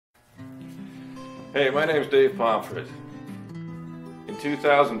Hey, my name's Dave Pomfret. In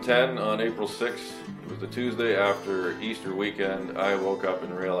 2010, on April 6th, it was the Tuesday after Easter weekend, I woke up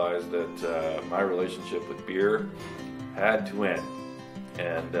and realized that my relationship with beer had to end.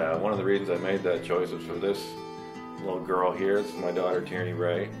 And one of the reasons I made that choice was for this little girl here. This is my daughter, Tierney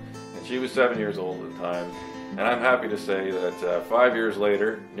Ray, and she was 7 years old at the time. And I'm happy to say that 5 years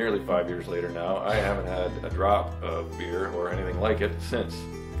later, nearly 5 years later now, I haven't had a drop of beer or anything like it since.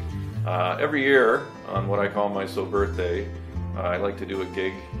 Every year, on what I call my Soberthday, I like to do a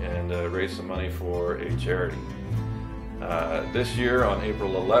gig and raise some money for a charity. This year, on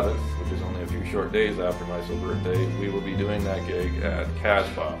April 11th, which is only a few short days after my Soberthday, we will be doing that gig at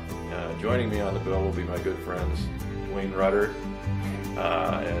Casbah. Joining me on the bill will be my good friends Dwayne Rudder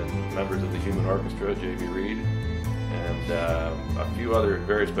and members of the Human Orchestra, J.B. Reed, and a few other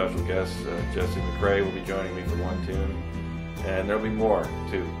very special guests. Jesse McRae will be joining me for one tune, and there'll be more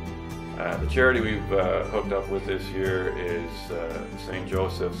too. The charity we've hooked up with this year is St.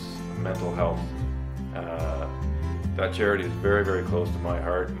 Joseph's Mental Health. That charity is very, very close to my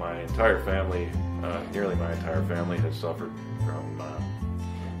heart. My entire family, nearly my entire family, has suffered from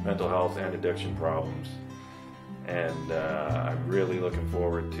mental health and addiction problems. And I'm really looking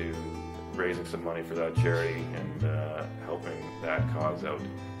forward to raising some money for that charity and helping that cause out.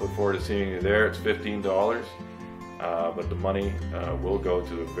 Look forward to seeing you there. It's $15. But the money will go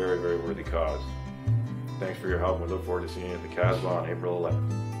to a very, very worthy cause. Thanks for your help. We look forward to seeing you at the Casbah on April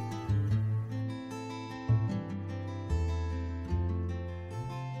 11th.